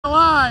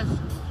guys.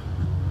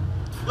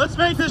 Let's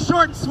make this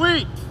short and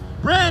sweet.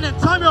 Brandon,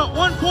 time out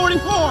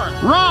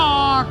 144.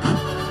 Rock.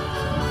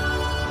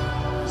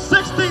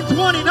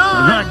 1629.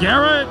 The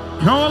Garrett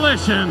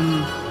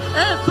Coalition.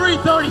 And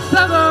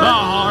 337. The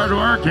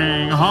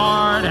hard-working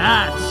Hard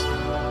Hats.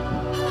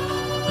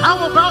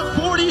 How about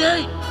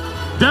 48?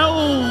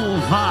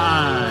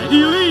 Delphi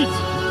Elite.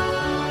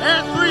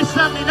 And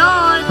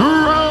 379.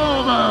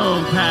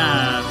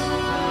 RoboCats.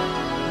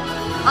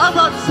 How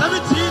about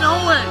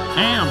 1708?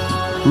 Amped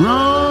Robotic.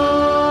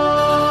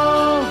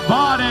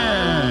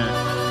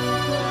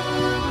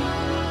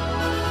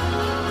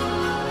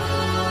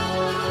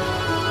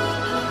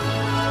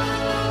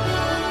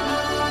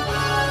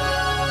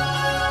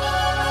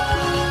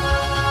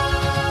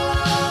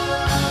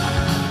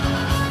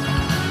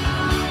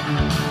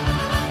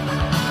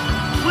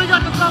 We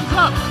got the thumbs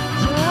up.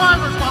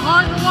 Drivers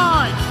behind the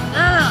line.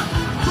 And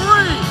 3,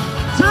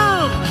 2,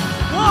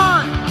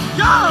 1,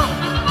 go!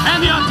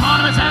 And the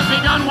autonomous has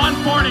begun.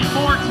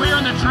 144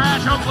 clearing the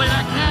trash. Hopefully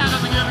that can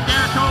doesn't give the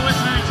Garrett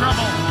Coalition any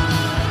trouble.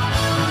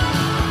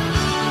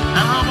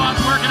 That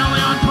robot's working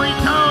only on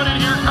pre-code, and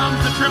here comes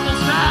the triple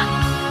stack.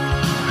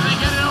 And they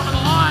get it over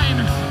the line.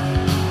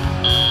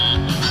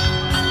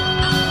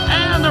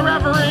 And the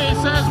referee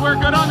says we're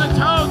good on the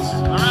totes.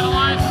 The Red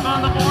Alliance is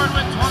on the board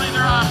with 20.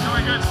 They're off to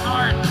a good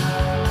start.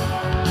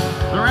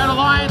 The Red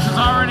Alliance is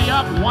already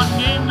up 1-0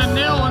 in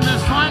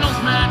this finals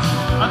match.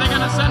 Are they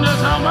going to send us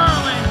home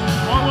early?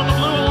 Or will the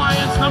Blue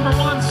Alliance, number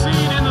 1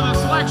 seed into the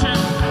selection,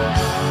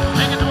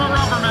 take it to a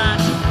rubber match?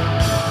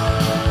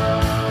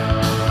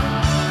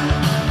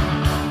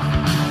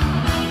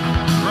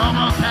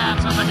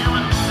 RoboCats at the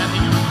human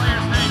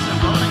player station,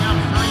 loading up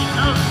 3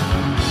 totes.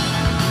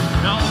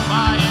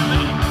 Delphi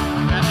Elite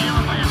at the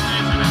human player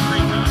station at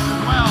 3 totes as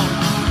well.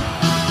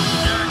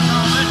 Garrett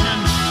Coalition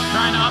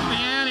trying to up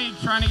the ante,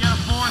 trying to get a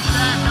 4th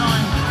stack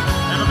going.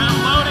 They have a bit of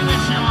loading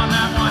issue on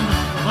that one.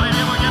 Will they be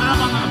able to get it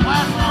up onto the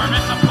platform?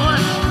 It's a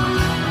push.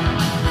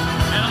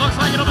 Looks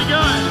like it'll be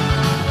good.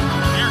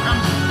 Here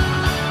comes,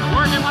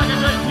 working like a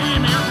good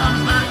team. Here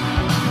comes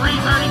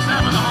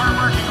 337, the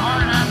hard-working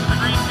Hard Hats with the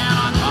green can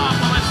on top.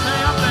 Will it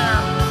stay up there?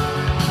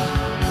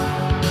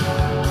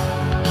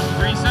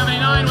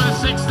 379 with a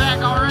 6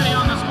 stack already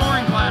on the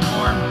scoring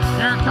platform.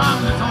 Here it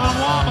comes. It's a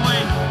little wobbly.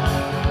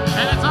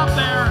 And it's up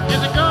there. Is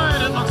it good?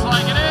 It looks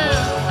like it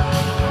is.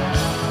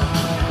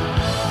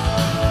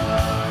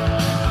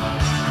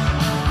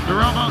 The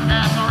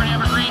RoboCats already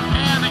have a green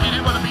can. They get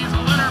hit with a piece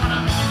of litter, but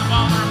it doesn't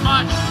bother them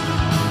much.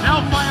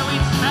 Delphi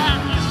Elite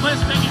stack is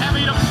listing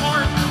heavy to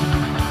port.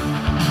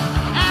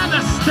 And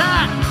the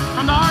stack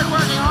from the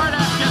hard-working Hard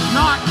Hats gets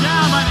knocked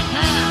down by the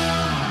can.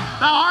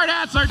 The Hard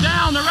Hats are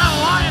down. The Red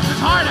Alliance's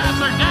Hard Hats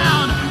are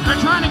down.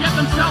 They're trying to get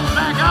themselves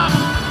back up.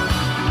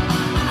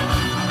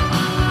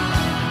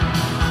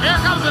 Here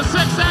comes the 6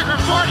 stack for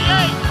 48.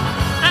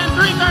 And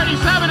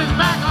 337 is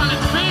back on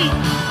its feet.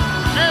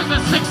 Here's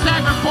the 6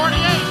 stack for 48.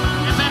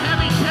 It's a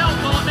heavy tilt.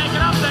 Will it make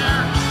it up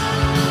there?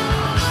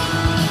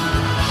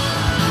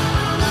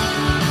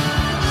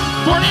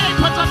 48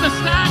 puts up the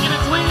stack and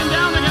it's leaning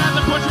down. They're going to have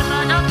to push it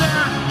back up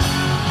there.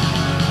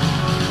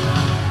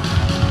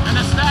 And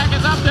the stack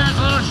is up there. It's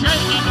a little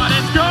shaky, but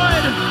it's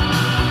good.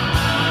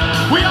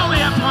 We only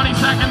have 20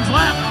 seconds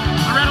left.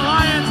 The Red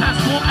Alliance has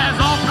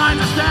all kinds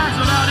of stacks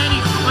without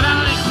any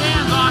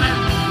cans on it.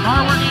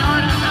 Hard-working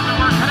Hard Hats have their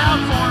work cut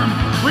out for them.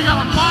 We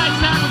got a 5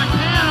 stack with a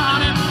can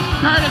on it,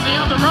 courtesy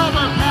of the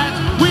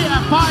RoboCats. We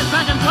have 5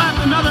 seconds left.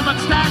 Another but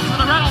stacks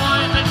for the Red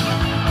Alliance.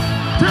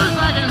 2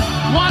 seconds,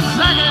 1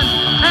 second,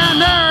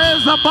 and there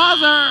is the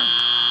buzzer.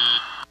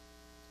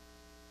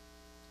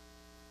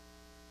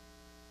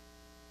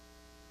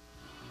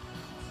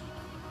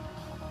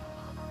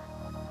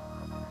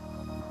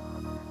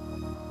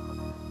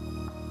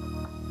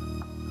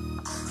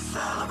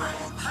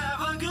 Celebrate,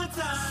 have a good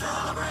time.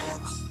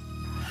 Celebrate,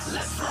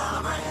 let's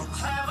celebrate,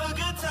 have a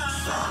good time.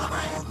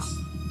 Celebrate,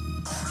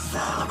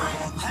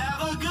 celebrate,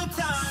 have a good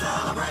time.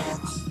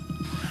 Celebrate,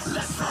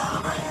 let's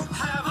celebrate,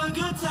 have a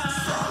good time.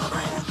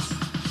 Celebrate.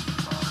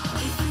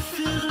 If you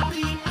feel the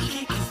beat,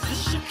 kick it,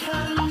 this your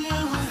kind of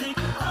music.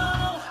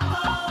 Oh,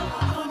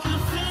 pump your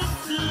fist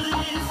to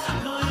this.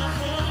 Know your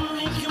head and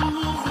make you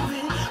move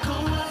it. Go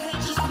ahead,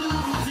 just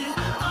lose it.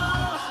 Oh,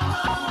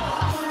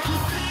 pump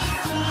your fist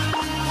to this.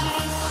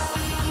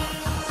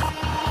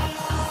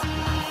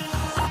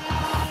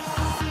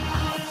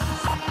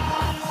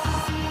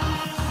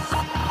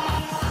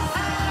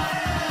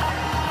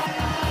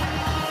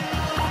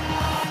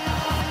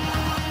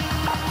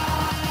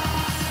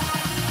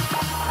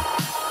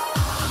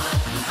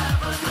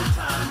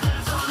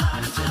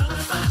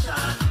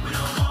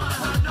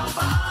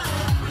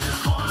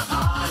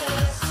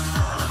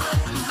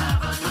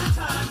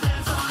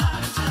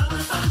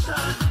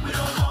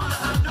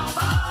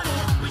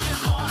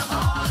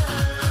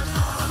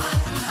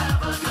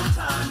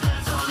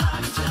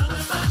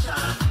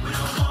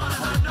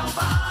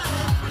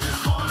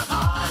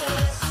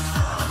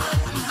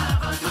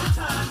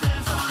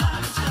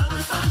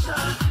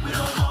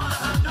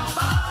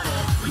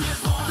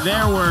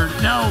 There were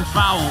no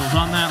fouls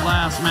on that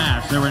last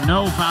match. There were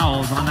no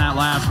fouls on that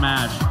last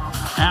match.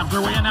 After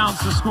we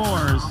announced the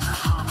scores,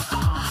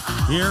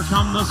 here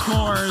come the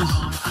scores.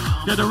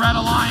 Did the Red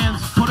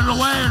Alliance put it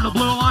away, or the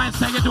Blue Alliance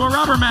take it to a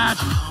rubber match?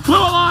 Blue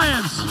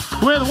Alliance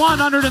with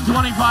 125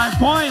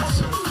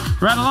 points.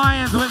 Red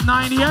Alliance with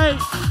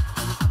 98.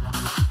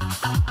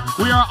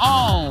 We are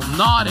all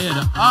knotted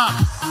up.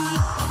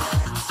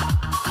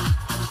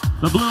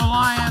 The Blue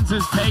Alliance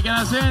is taking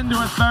us into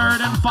a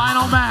third and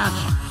final match.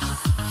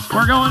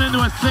 We're going into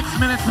a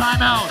 6-minute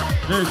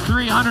timeout. There's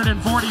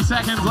 340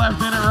 seconds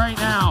left in it right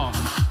now.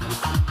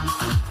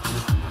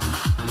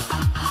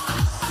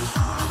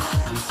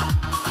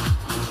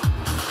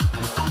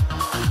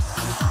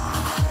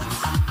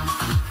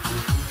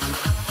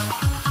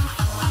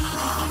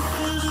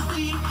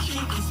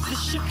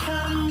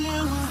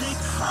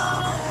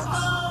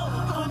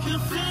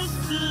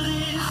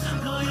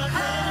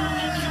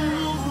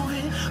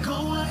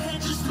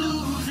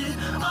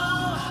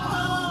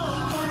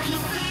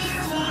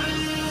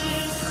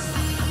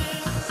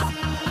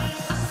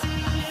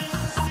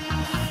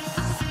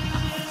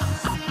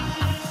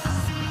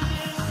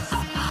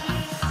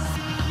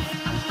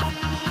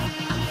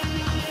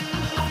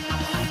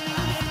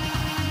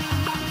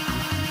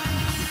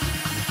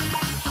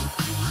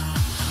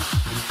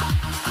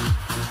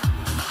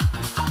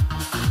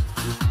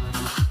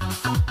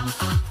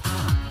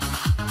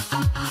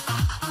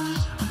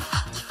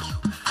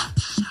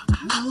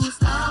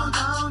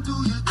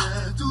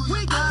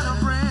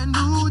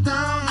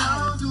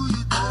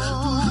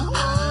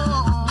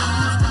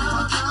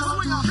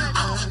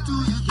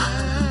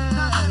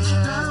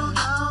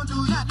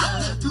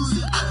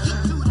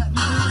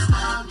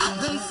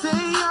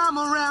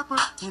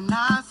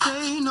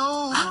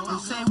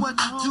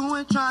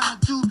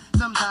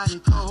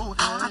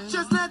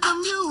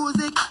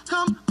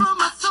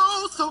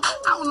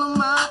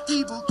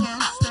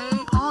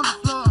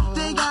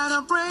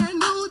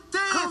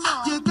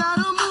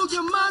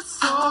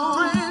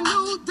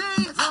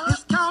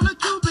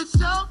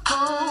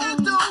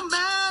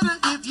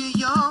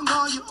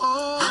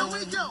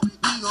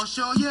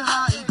 Show you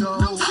how it